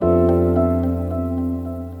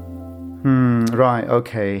Right,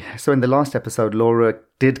 okay. So in the last episode, Laura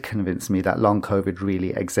did convince me that long COVID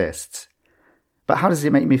really exists. But how does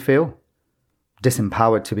it make me feel?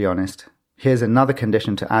 Disempowered, to be honest. Here's another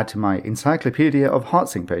condition to add to my encyclopedia of heart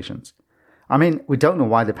sink patients. I mean, we don't know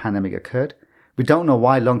why the pandemic occurred. We don't know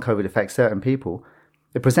why long COVID affects certain people.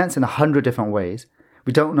 It presents in 100 different ways.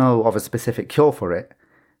 We don't know of a specific cure for it.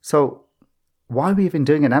 So why are we even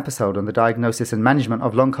doing an episode on the diagnosis and management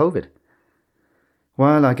of long COVID?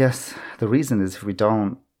 Well, I guess the reason is if we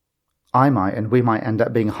don't, we might end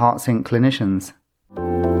up being heart sink clinicians.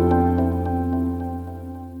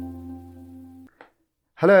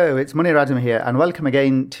 Hello, it's Munir Adam here, and welcome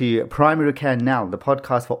again to Primary Care Now, the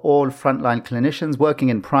podcast for all frontline clinicians working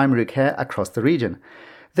in primary care across the region.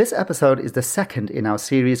 This episode is the second in our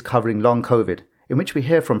series covering long COVID, in which we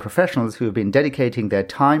hear from professionals who have been dedicating their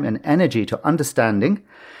time and energy to understanding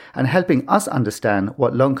and helping us understand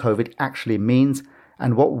what long COVID actually means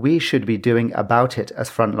and what we should be doing about it as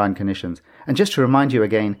frontline clinicians. And just to remind you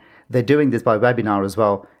again, they're doing this by webinar as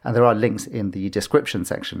well, and there are links in the description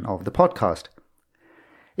section of the podcast.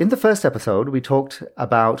 In the first episode, we talked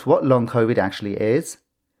about what long COVID actually is,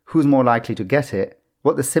 who's more likely to get it,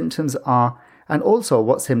 what the symptoms are, and also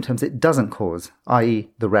what symptoms it doesn't cause, i.e.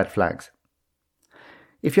 the red flags.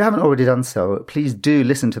 If you haven't already done so, please do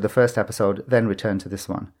listen to the first episode, then return to this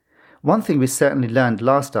one. One thing we certainly learned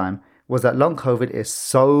last time was that long COVID is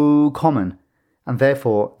so common, and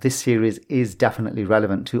therefore this series is definitely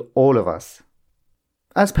relevant to all of us.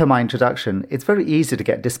 As per my introduction, it's very easy to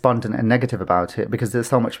get despondent and negative about it because there's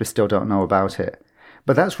so much we still don't know about it.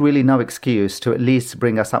 But that's really no excuse to at least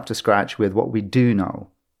bring us up to scratch with what we do know.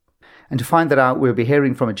 And to find that out, we'll be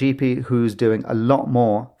hearing from a GP who's doing a lot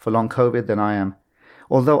more for long COVID than I am.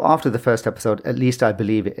 Although after the first episode, at least I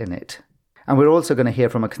believe in it. And we're also going to hear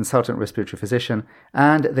from a consultant respiratory physician,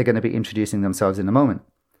 and they're going to be introducing themselves in a moment.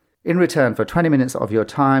 In return for 20 minutes of your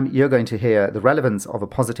time, you're going to hear the relevance of a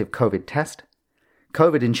positive COVID test,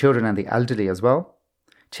 COVID in children and the elderly as well,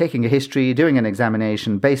 taking a history, doing an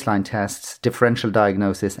examination, baseline tests, differential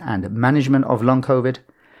diagnosis and management of long COVID,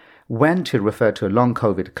 when to refer to a long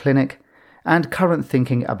COVID clinic, and current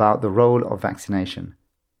thinking about the role of vaccination.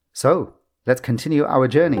 So, let's continue our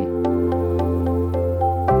journey.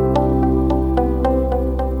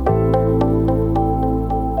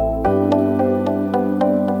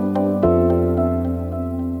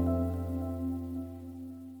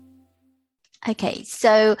 Okay,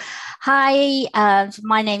 so hi,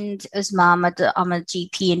 my name's Uzma. I'm a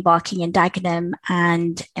GP in Barking and Dagenham,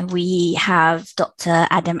 and we have Dr.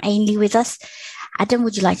 Adam Ainley with us. Adam,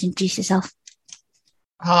 would you like to introduce yourself?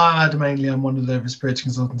 Hi, Adam Ainley. I'm one of the respiratory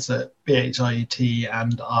consultants at BHIUT,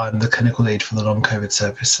 and I'm the clinical lead for the long COVID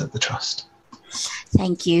service at the Trust.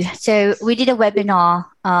 Thank you. So we did a webinar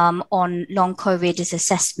on long COVID as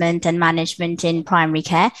assessment and management in primary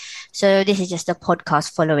care. So this is just a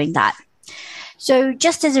podcast following that. So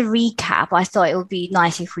just as a recap, I thought it would be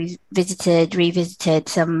nice if we revisited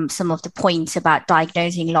some of the points about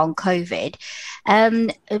diagnosing long COVID.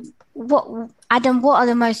 Adam, what are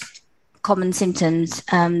the most common symptoms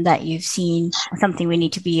that you've seen, something we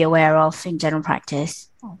need to be aware of in general practice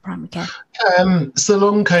or primary care? So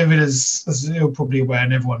long COVID, as you're probably aware,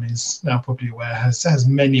 and everyone is now probably aware, has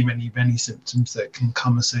many symptoms that can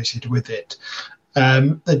come associated with it.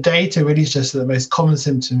 The data really suggests that the most common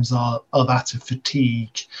symptoms are that of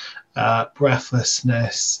fatigue,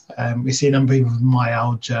 breathlessness. We see a number of people with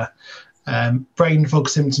myalgia. Brain fog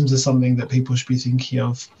symptoms are something that people should be thinking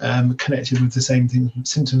of, connected with the same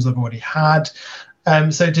symptoms I've already had.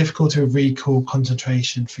 So difficulty of recall,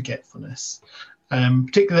 concentration, forgetfulness,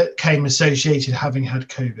 particularly that came associated having had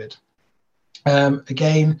COVID.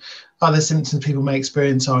 Again, other symptoms people may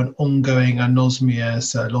experience are an ongoing anosmia,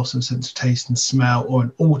 so loss of sense of taste and smell, or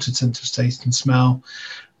an altered sense of taste and smell.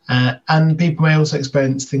 And people may also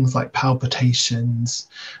experience things like palpitations,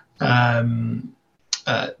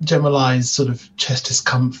 generalized sort of chest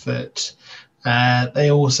discomfort. They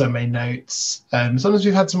also may note, sometimes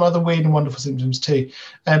we've had some other weird and wonderful symptoms too,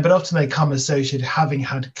 but often they come associated having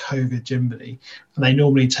had COVID generally, and they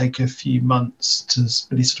normally take a few months to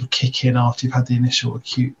really sort of kick in after you've had the initial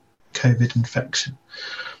acute COVID infection.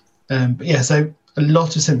 But yeah, so a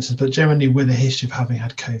lot of symptoms, but generally with a history of having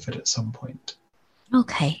had COVID at some point.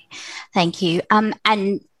 Okay, thank you. And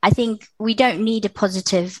I think we don't need a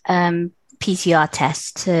positive PCR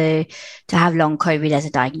test to have long COVID as a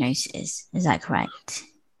diagnosis. Is that correct?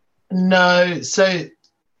 No. So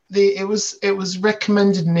it was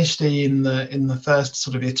recommended initially in the first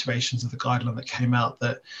sort of iterations of the guideline that came out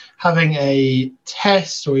that having a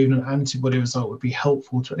test or even an antibody result would be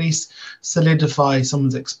helpful to at least solidify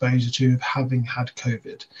someone's exposure to having had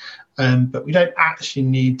COVID. But we don't actually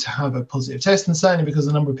need to have a positive test, and certainly because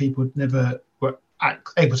a number of people never were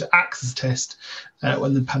able to access a test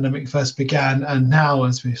when the pandemic first began, and now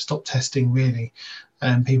as we've stopped testing really,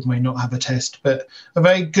 people may not have a test, but a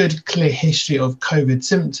very good clear history of COVID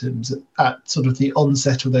symptoms at sort of the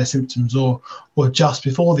onset of their symptoms or just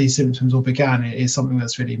before these symptoms all began is something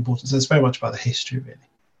that's really important. So it's very much about the history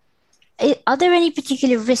really. Are there any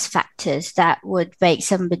particular risk factors that would make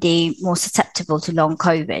somebody more susceptible to long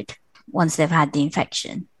COVID once they've had the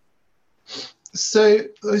infection? So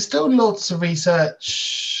there's still lots of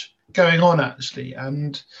research going on actually,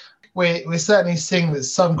 and we're certainly seeing that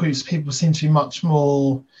some groups of people seem to be much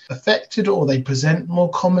more affected, or they present more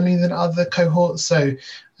commonly than other cohorts. So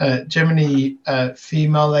generally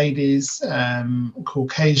female ladies,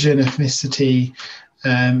 Caucasian ethnicity,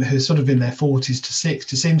 who are sort of in their 40s to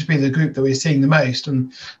 60 seem to be the group that we're seeing the most.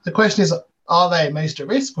 And the question is, are they most at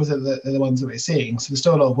risk, or is it the ones that we're seeing? So there's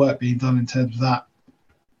still a lot of work being done in terms of that.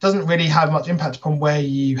 Doesn't really have much impact upon where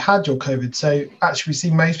you had your COVID. So actually we see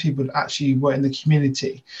most people actually were in the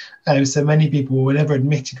community. So many people were never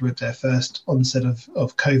admitted with their first onset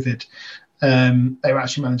of COVID. They were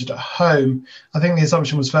actually managed at home. I think the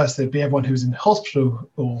assumption was first there'd be everyone who was in hospital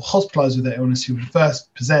or hospitalised with their illness who would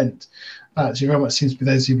first present. Actually very much seems to be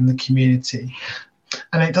those who are in the community.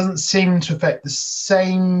 And it doesn't seem to affect the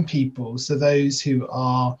same people. So those who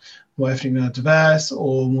are more ethnically diverse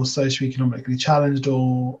or more socioeconomically challenged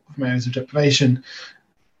or from areas of deprivation,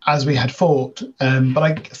 as we had thought. But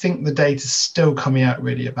I think the data is still coming out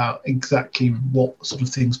really about exactly what sort of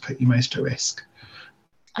things put you most at risk.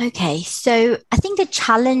 Okay, so I think the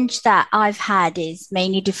challenge that I've had is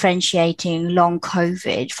mainly differentiating long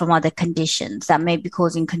COVID from other conditions that may be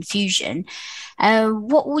causing confusion.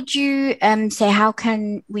 What would you say, how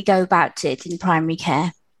can we go about it in primary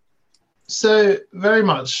care? So very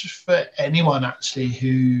much for anyone actually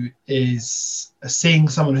who is seeing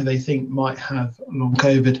someone who they think might have long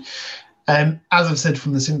COVID, as I've said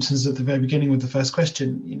from the symptoms at the very beginning with the first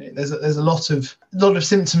question, there's a lot of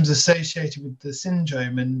symptoms associated with the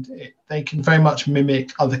syndrome, and they can very much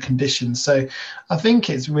mimic other conditions. So I think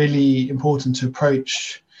it's really important to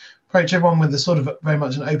approach everyone with a sort of very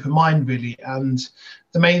much an open mind really, and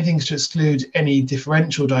the main thing is to exclude any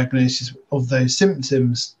differential diagnosis of those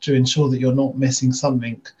symptoms to ensure that you're not missing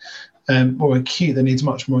something more acute that needs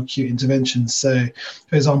much more acute intervention. So,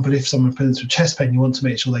 for example, if someone presents with chest pain, you want to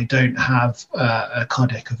make sure they don't have a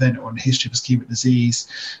cardiac event or a history of ischemic disease.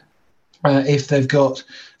 If they've got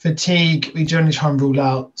fatigue, we generally try and rule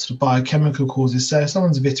out sort of biochemical causes. So if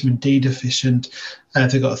someone's vitamin D deficient,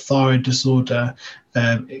 if they've got a thyroid disorder,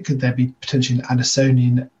 could there be potentially an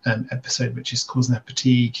Addisonian episode which is causing their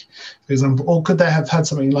fatigue, for example? Or could they have had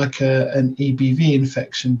something like an EBV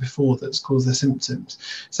infection before that's caused their symptoms?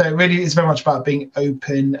 So it really is very much about being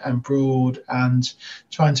open and broad and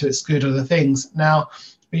trying to exclude other things. Now,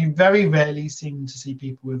 we very rarely seem to see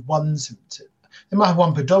people with one symptom. They might have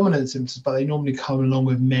one predominant symptom, but they normally come along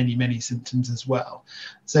with many, many symptoms as well.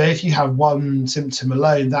 So if you have one symptom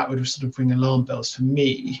alone, that would sort of ring alarm bells for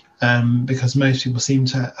me, because most people seem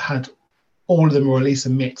to have had all of them, or at least a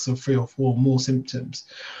mix of 3 or 4 more symptoms.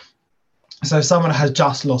 So if someone has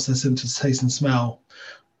just lost their sense of taste and smell,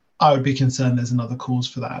 I would be concerned there's another cause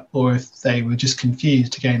for that. Or if they were just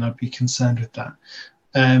confused, again, I'd be concerned with that.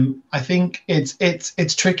 I think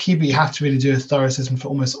it's tricky, but you have to really do a thorough assessment for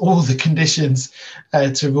almost all the conditions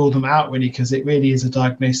to rule them out, really, because it really is a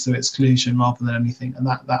diagnosis of exclusion rather than anything, and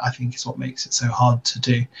that I think is what makes it so hard to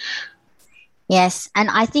do. Yes, and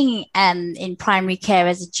I think in primary care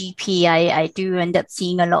as a GP, I do end up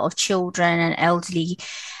seeing a lot of children and elderly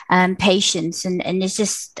patients, and it's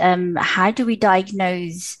just how do we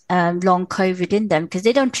diagnose long COVID in them, because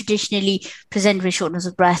they don't traditionally present with shortness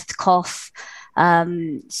of breath, cough.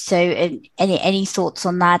 So any thoughts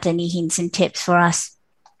on that? Any hints and tips for us?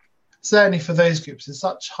 Certainly for those groups, there's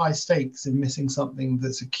such high stakes in missing something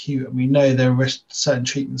that's acute, and we know there are certain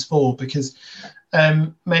treatments for, because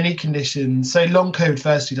many conditions, so long COVID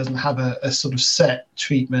firstly doesn't have a sort of set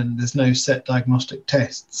treatment. There's no set diagnostic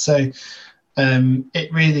test. So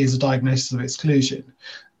it really is a diagnosis of exclusion.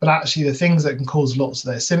 But actually the things that can cause lots of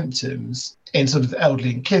their symptoms in sort of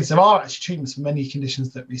elderly and kids, there are actually treatments for many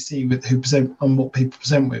conditions that we see with who present on what people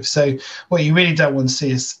present with. So what you really don't want to see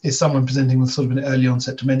is someone presenting with sort of an early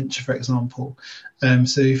onset dementia, for example.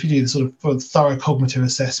 So if you do the sort of thorough cognitive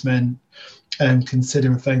assessment,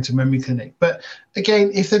 consider referring to a memory clinic. But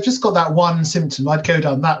again, if they've just got that one symptom, I'd go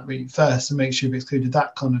down that route first and make sure you've excluded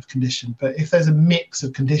that kind of condition. But if there's a mix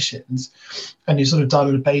of conditions and you've sort of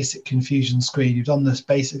done a basic confusion screen, you've done those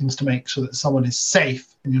basic things to make sure that someone is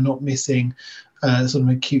safe and you're not missing sort of an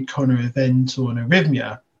acute coronary event or an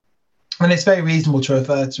arrhythmia, and it's very reasonable to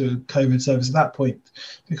refer to a COVID service at that point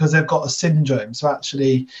because they've got a syndrome. So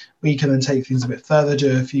actually, we can then take things a bit further,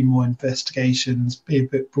 do a few more investigations, be a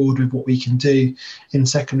bit broader with what we can do in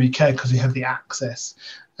secondary care because we have the access.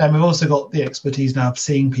 And we've also got the expertise now of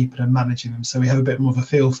seeing people and managing them. So we have a bit more of a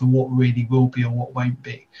feel for what really will be or what won't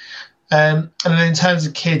be. And then in terms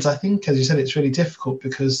of kids, I think, as you said, it's really difficult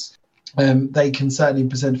because they can certainly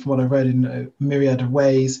present, from what I've read, in a myriad of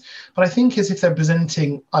ways. But I think as if they're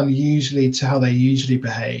presenting unusually to how they usually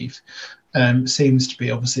behave, seems to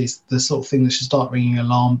be obviously the sort of thing that should start ringing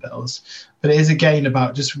alarm bells. But it is again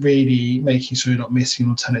about just really making sure you're not missing an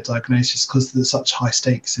alternate diagnosis because there's such high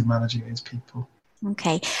stakes in managing these people.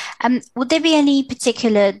 Okay. Would there be any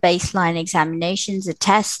particular baseline examinations or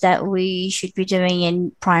tests that we should be doing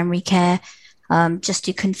in primary care just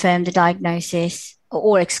to confirm the diagnosis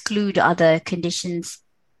or exclude other conditions?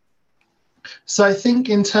 So I think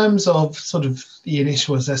in terms of sort of the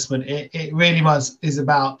initial assessment, it really is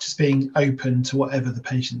about just being open to whatever the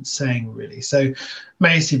patient's saying, really. So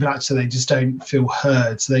most people actually, they just don't feel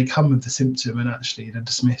heard. So they come with the symptom and actually they're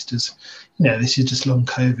dismissed as, this is just long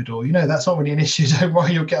COVID, or, that's not really an issue. Don't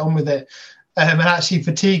worry, you'll get on with it. And actually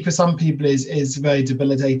fatigue for some people is very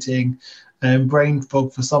debilitating. Brain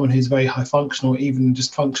fog for someone who's very high functional, even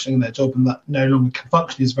just functioning in their job and that no longer can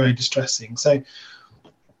function, is very distressing. So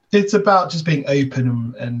it's about just being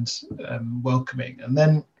open and welcoming. And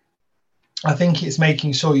then I think it's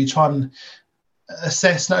making sure you try and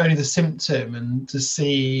assess not only the symptom and to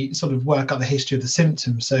see, sort of work out the history of the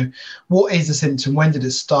symptom. So what is the symptom? When did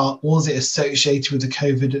it start? Was it associated with a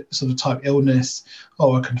COVID sort of type illness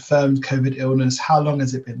or a confirmed COVID illness? How long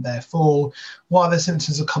has it been there for? What other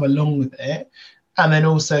symptoms have come along with it? And then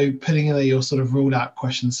also putting in your sort of rule out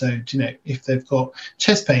questions. So, if they've got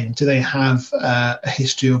chest pain, do they have a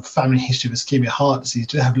family history of ischemic heart disease?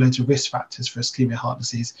 Do they have loads of risk factors for ischemic heart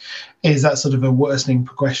disease? Is that sort of a worsening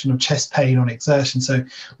progression of chest pain on exertion? So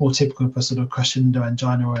more typical for sort of crescendo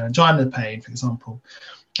angina or angina pain, for example.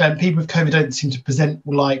 And people with COVID don't seem to present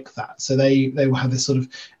like that. So they will have this sort of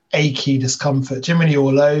achy discomfort, generally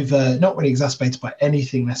all over, not really exacerbated by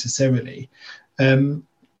anything necessarily.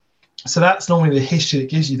 So that's normally the history that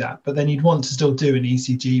gives you that. But then you'd want to still do an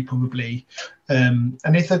ECG probably. And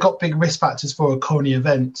if they've got big risk factors for a coronary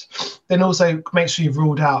event, then also make sure you've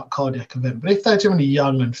ruled out cardiac event. But if they're generally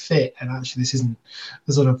young and fit, and actually this isn't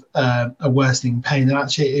the sort of a worsening pain, then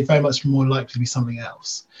actually it's very much more likely to be something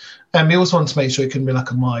else. And we also want to make sure it can be like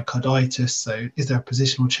a myocarditis. So is there a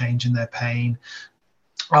positional change in their pain?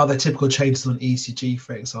 Are there typical changes on ECG,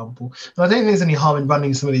 for example? And I don't think there's any harm in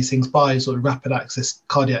running some of these things by sort of rapid access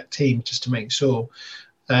cardiac team just to make sure.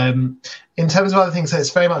 In terms of other things, so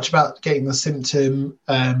it's very much about getting the symptom,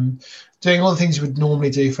 doing all the things you would normally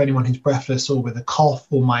do for anyone who's breathless or with a cough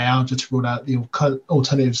or myalgia to rule out the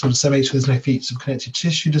alternative sort of, so make sure there's no features of connective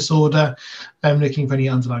tissue disorder, looking for any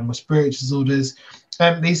underlying respiratory disorders.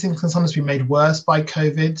 These things can sometimes be made worse by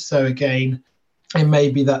COVID. So again, it may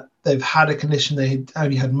be that they've had a condition they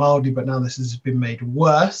only had mildly, but now this has been made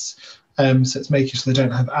worse. So it's making sure they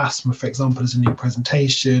don't have asthma, for example, as a new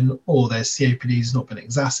presentation, or their COPD has not been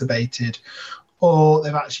exacerbated, or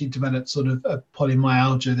they've actually developed sort of a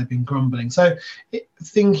polymyalgia, they've been grumbling. So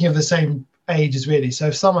thinking of the same ages really. So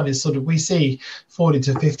if someone is sort of, we see 40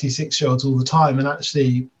 to 56-year-olds all the time, and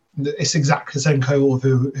actually it's exactly the same cohort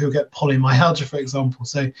who get polymyalgia, for example.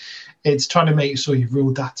 So it's trying to make sure you've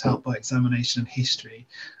ruled that out by examination and history.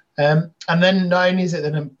 And then not only is it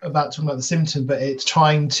then about talking about the symptom, but it's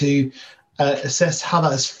trying to assess how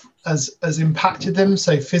that has impacted them.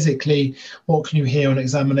 So physically, what can you hear on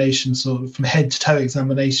examination, sort of from head to toe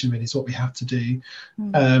examination really is what we have to do.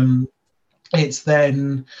 It's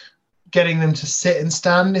then getting them to sit and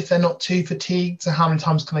stand if they're not too fatigued. So how many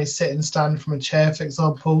times can they sit and stand from a chair, for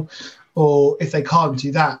example? Or if they can't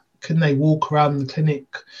do that, can they walk around the clinic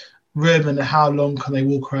room, and how long can they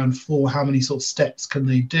walk around for? How many sort of steps can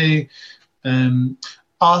they do?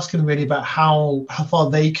 Asking really about how far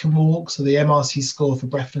they can walk. So the MRC score for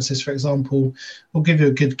breathlessness, for example, will give you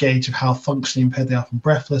a good gauge of how functionally impaired they are from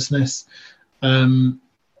breathlessness.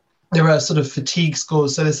 There are sort of fatigue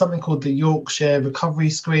scores. So there's something called the Yorkshire Recovery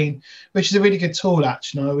Screen, which is a really good tool,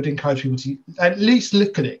 actually. And I would encourage people to at least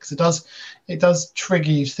look at it, because it does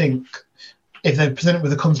trigger you to think, if they're presented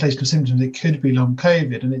with a constellation of symptoms, it could be long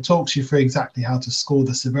COVID, and it talks you through exactly how to score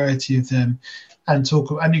the severity of them, and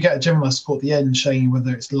you get a generalised score at the end showing you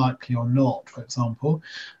whether it's likely or not, for example.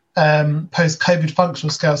 Post-COVID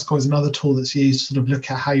functional scale score is another tool that's used to sort of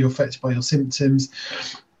look at how you're affected by your symptoms.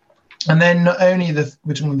 And then not only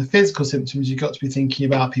we're talking about the physical symptoms, you've got to be thinking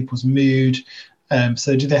about people's mood.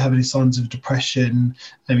 So do they have any signs of depression?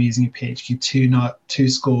 Using a PHQ-2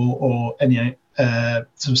 score, or any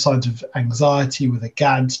sort of signs of anxiety with a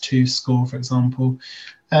GAD-2 score, for example.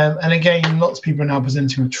 And again, lots of people are now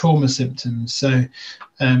presenting with trauma symptoms. So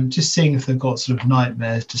just seeing if they've got sort of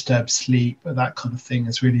nightmares, disturbed sleep, that kind of thing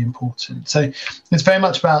is really important. So it's very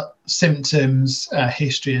much about symptoms,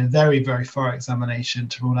 history, and a very, very thorough examination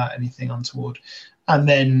to rule out anything untoward, and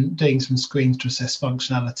then doing some screens to assess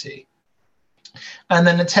functionality. And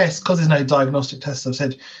then the test, because there's no diagnostic test, I've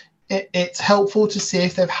said, it's helpful to see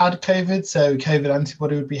if they've had COVID. So COVID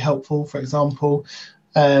antibody would be helpful, for example.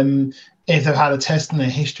 If they've had a test in their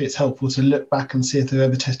history, it's helpful to look back and see if they've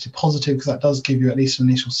ever tested positive, because that does give you at least an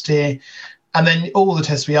initial steer. And then all the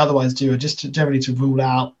tests we otherwise do are just generally to rule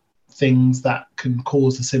out things that can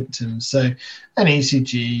cause the symptoms. So an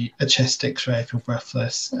ECG, a chest X-ray if you're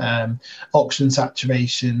breathless, oxygen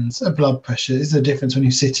saturations, a blood pressure. Is there a difference when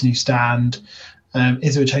you sit and you stand?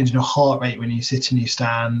 Is there a change in your heart rate when you sit and you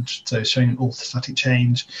stand? So showing an orthostatic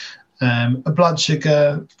change. A blood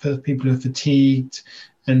sugar for people who are fatigued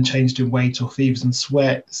and changed in weight or fevers and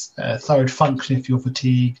sweats. Thyroid function if you're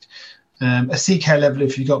fatigued. A CK level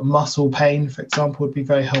if you've got muscle pain, for example, would be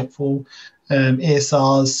very helpful.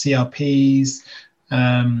 ESRs, CRPs,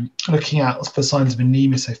 looking out for signs of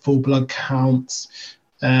anemia, so full blood counts,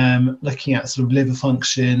 looking at sort of liver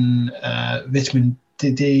function, vitamin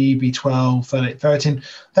D, B12, folate, ferritin.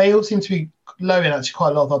 They all seem to be low in actually quite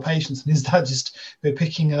a lot of our patients, and is that just we're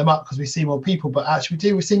picking them up because we see more people? But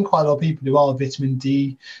actually we're seeing quite a lot of people who are vitamin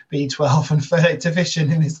D, B12 and folate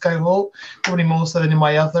deficient in this cohort, probably more so than in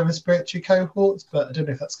my other respiratory cohorts, but I don't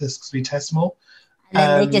know if that's because we test more. And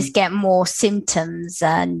then they just get more symptoms,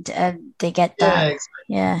 and they get that. Yeah, exactly.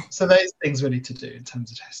 Yeah. So those things we need to do in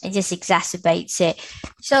terms of testing. It just exacerbates it.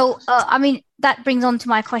 So, that brings on to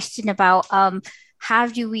my question about how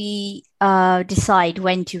do we decide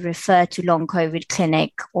when to refer to long COVID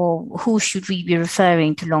clinic, or who should we be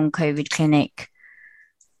referring to long COVID clinic?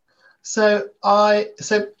 So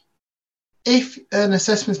if an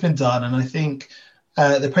assessment's been done, and I think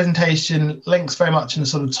the presentation links very much in a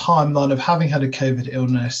sort of timeline of having had a COVID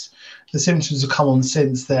illness, the symptoms have come on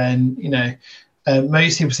since then.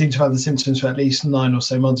 Most people seem to have the symptoms for at least 9 or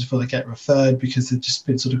so months before they get referred, because they've just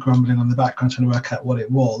been sort of grumbling on the background trying to work out what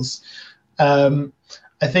it was.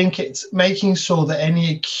 I think it's making sure that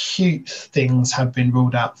any acute things have been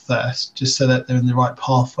ruled out first, just so that they're in the right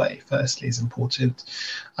pathway, firstly, is important.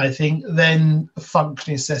 I think then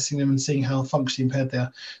functionally assessing them and seeing how functionally impaired they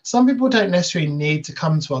are. Some people don't necessarily need to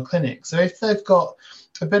come to our clinic. So if they've got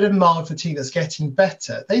a bit of mild fatigue that's getting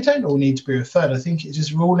better, they don't all need to be referred. I think it's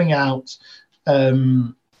just ruling out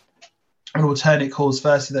an alternate cause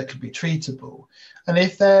firstly that could be treatable. And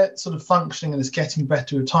if they're sort of functioning and it's getting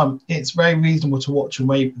better with time, it's very reasonable to watch and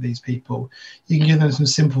wait for these people. You can give them some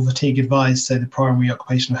simple fatigue advice. So the Primary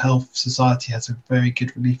Occupational Health Society has a very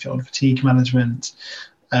good relief on fatigue management.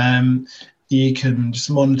 You can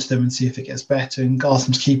just monitor them and see if it gets better, and ask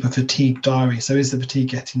them to keep a fatigue diary. So is the fatigue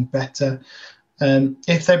getting better?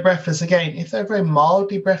 If they're breathless, again, if they're very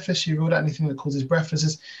mildly breathless, you ruled out anything that causes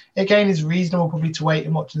breathlessness, again, it's reasonable probably to wait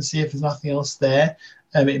and watch and see if there's nothing else there.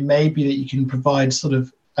 It may be that you can provide sort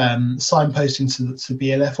of signposting to the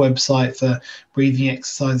BLF website for breathing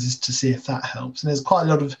exercises to see if that helps. And there's quite a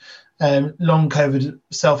lot of long COVID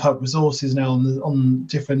self-help resources now on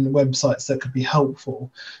different websites that could be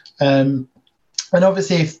helpful. And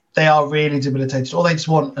obviously, if they are really debilitated, or they just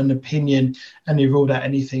want an opinion and you ruled out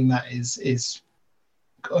anything that is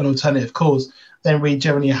an alternative cause, then we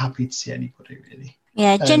generally are happy to see anybody, really.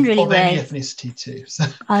 Yeah, generally. Of any ethnicity too. So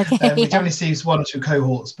we generally see 1 or 2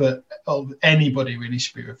 cohorts, but anybody really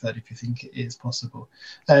should be referred if you think it is possible.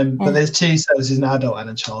 But there's 2 services, an adult and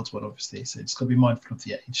a child's one, obviously. So it's got to be mindful of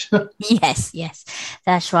the age. Yes,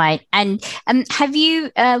 that's right. And have you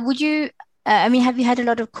had a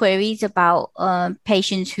lot of queries about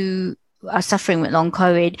patients who are suffering with long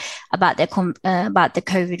COVID about the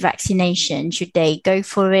COVID vaccination? Should they go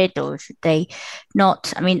for it or should they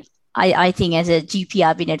not? I think as a GP,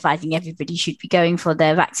 I've been advising everybody should be going for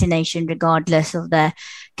their vaccination regardless of their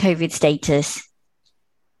COVID status.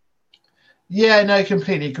 Yeah, no,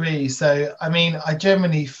 completely agree. So, I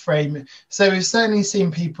generally frame it. So we've certainly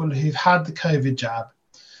seen people who've had the COVID jab,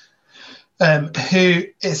 who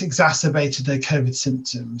has exacerbated their COVID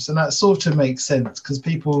symptoms. And that sort of makes sense because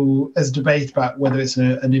there's a debate about whether it's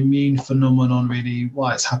an immune phenomenon, really,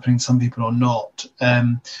 why it's happening to some people or not.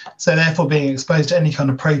 So therefore, being exposed to any kind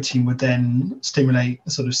of protein would then stimulate a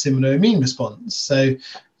sort of similar immune response. So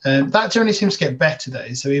that generally seems to get better,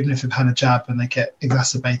 though. So even if they've had a jab and they get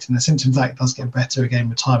exacerbated, and the symptoms, that does get better again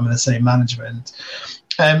with time and the same management.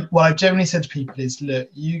 What I've generally said to people is, look,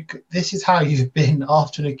 this is how you've been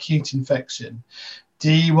after an acute infection.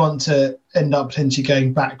 Do you want to end up potentially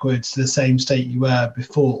going backwards to the same state you were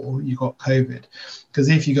before you got COVID? Because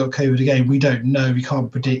if you got COVID again, we don't know. We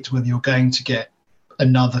can't predict whether you're going to get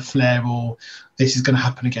another flare or this is going to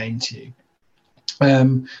happen again to you.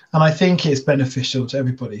 And I think it's beneficial to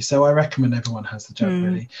everybody. So I recommend everyone has the jab,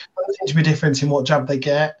 really. There doesn't seem to be a difference in what jab they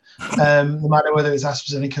get. No matter whether it's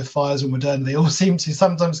AstraZeneca, Pfizer, or Moderna, they all seem to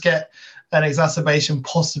sometimes get an exacerbation,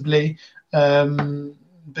 possibly.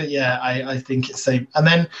 But yeah, I think it's safe. And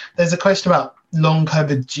then there's a question about long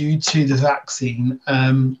COVID due to the vaccine.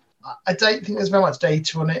 I don't think there's very much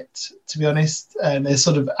data on it, to be honest. There's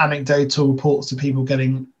sort of anecdotal reports of people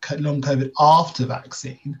getting long COVID after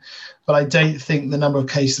vaccine, but I don't think the number of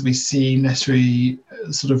cases we see necessarily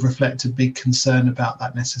sort of reflect a big concern about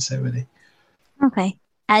that necessarily. Okay.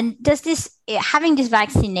 And does having this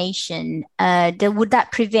vaccination, would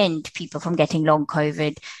that prevent people from getting long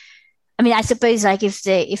COVID? I mean, I suppose like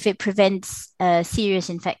if it prevents serious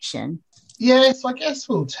infection. Yes, I guess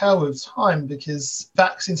we'll tell with time because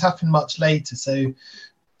vaccines happen much later. So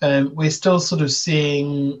we're still sort of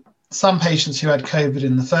seeing some patients who had COVID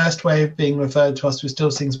in the first wave being referred to us. We're still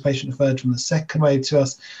seeing some patients referred from the second wave to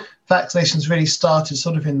us. Vaccinations really started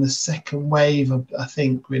sort of in the second wave, I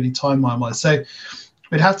think, really timeline-wise. So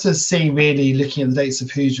we'd have to see really looking at the dates of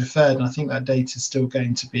who's referred, and I think that data is still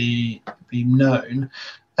going to be known.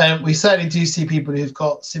 We certainly do see people who've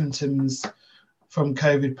got symptoms from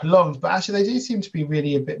COVID prolonged, but actually they do seem to be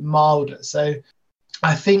really a bit milder. So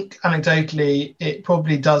I think anecdotally it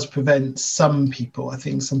probably does prevent some people. I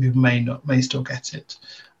think some people may still get it.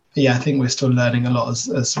 But yeah, I think we're still learning a lot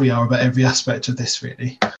as we are about every aspect of this,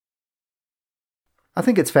 really. I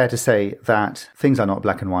think it's fair to say that things are not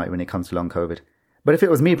black and white when it comes to long COVID. But if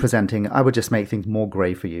it was me presenting, I would just make things more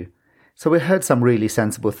grey for you. So we heard some really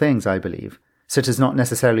sensible things, I believe, such as not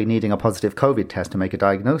necessarily needing a positive COVID test to make a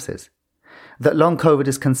diagnosis. That long COVID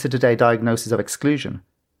is considered a diagnosis of exclusion,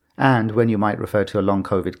 and when you might refer to a long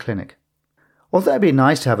COVID clinic. Although it'd be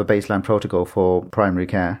nice to have a baseline protocol for primary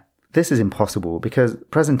care, this is impossible because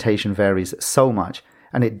presentation varies so much,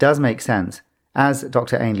 and it does make sense, as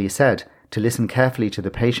Dr. Ainley said, to listen carefully to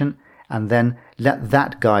the patient and then let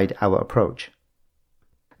that guide our approach.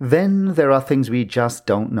 Then there are things we just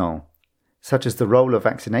don't know, such as the role of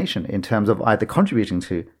vaccination in terms of either contributing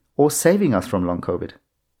to or saving us from long COVID.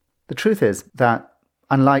 The truth is that,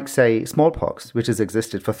 unlike, say, smallpox, which has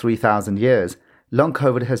existed for 3,000 years, long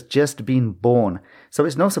COVID has just been born, so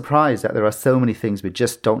it's no surprise that there are so many things we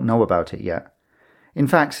just don't know about it yet. In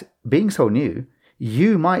fact, being so new,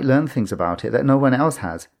 you might learn things about it that no one else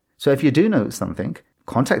has. So if you do know something,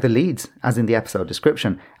 contact the leads, as in the episode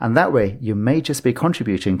description, and that way you may just be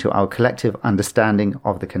contributing to our collective understanding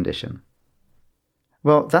of the condition.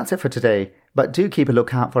 Well, that's it for today. But do keep a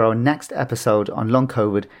lookout for our next episode on long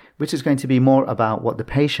COVID, which is going to be more about what the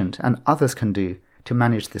patient and others can do to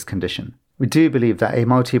manage this condition. We do believe that a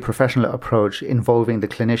multi-professional approach involving the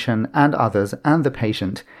clinician and others and the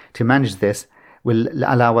patient to manage this will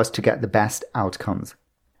allow us to get the best outcomes.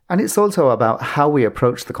 And it's also about how we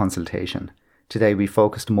approach the consultation. Today we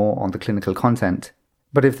focused more on the clinical content,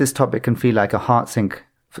 but if this topic can feel like a heart sink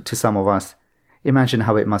to some of us, imagine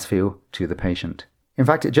how it must feel to the patient. In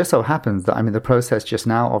fact, it just so happens that I'm in the process just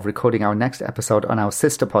now of recording our next episode on our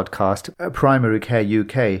sister podcast, Primary Care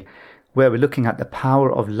UK, where we're looking at the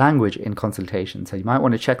power of language in consultation, so you might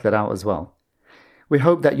want to check that out as well. We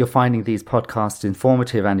hope that you're finding these podcasts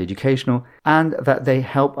informative and educational, and that they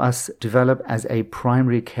help us develop as a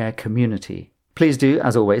primary care community. Please do,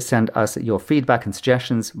 as always, send us your feedback and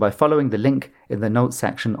suggestions by following the link in the notes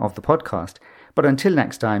section of the podcast. But until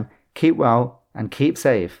next time, keep well and keep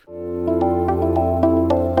safe.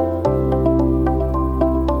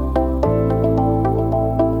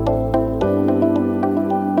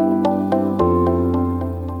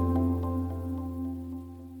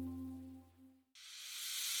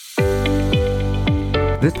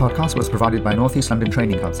 This podcast was provided by North East London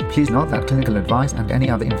Training Hubs. Please note that clinical advice and any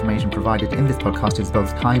other information provided in this podcast is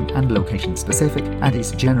both time and location specific and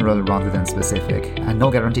is general rather than specific, and no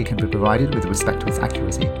guarantee can be provided with respect to its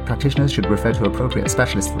accuracy. Practitioners should refer to appropriate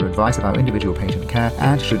specialists for advice about individual patient care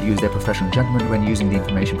and should use their professional judgment when using the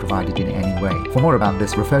information provided in any way. For more about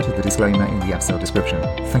this, refer to the disclaimer in the episode description.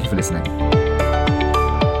 Thank you for listening.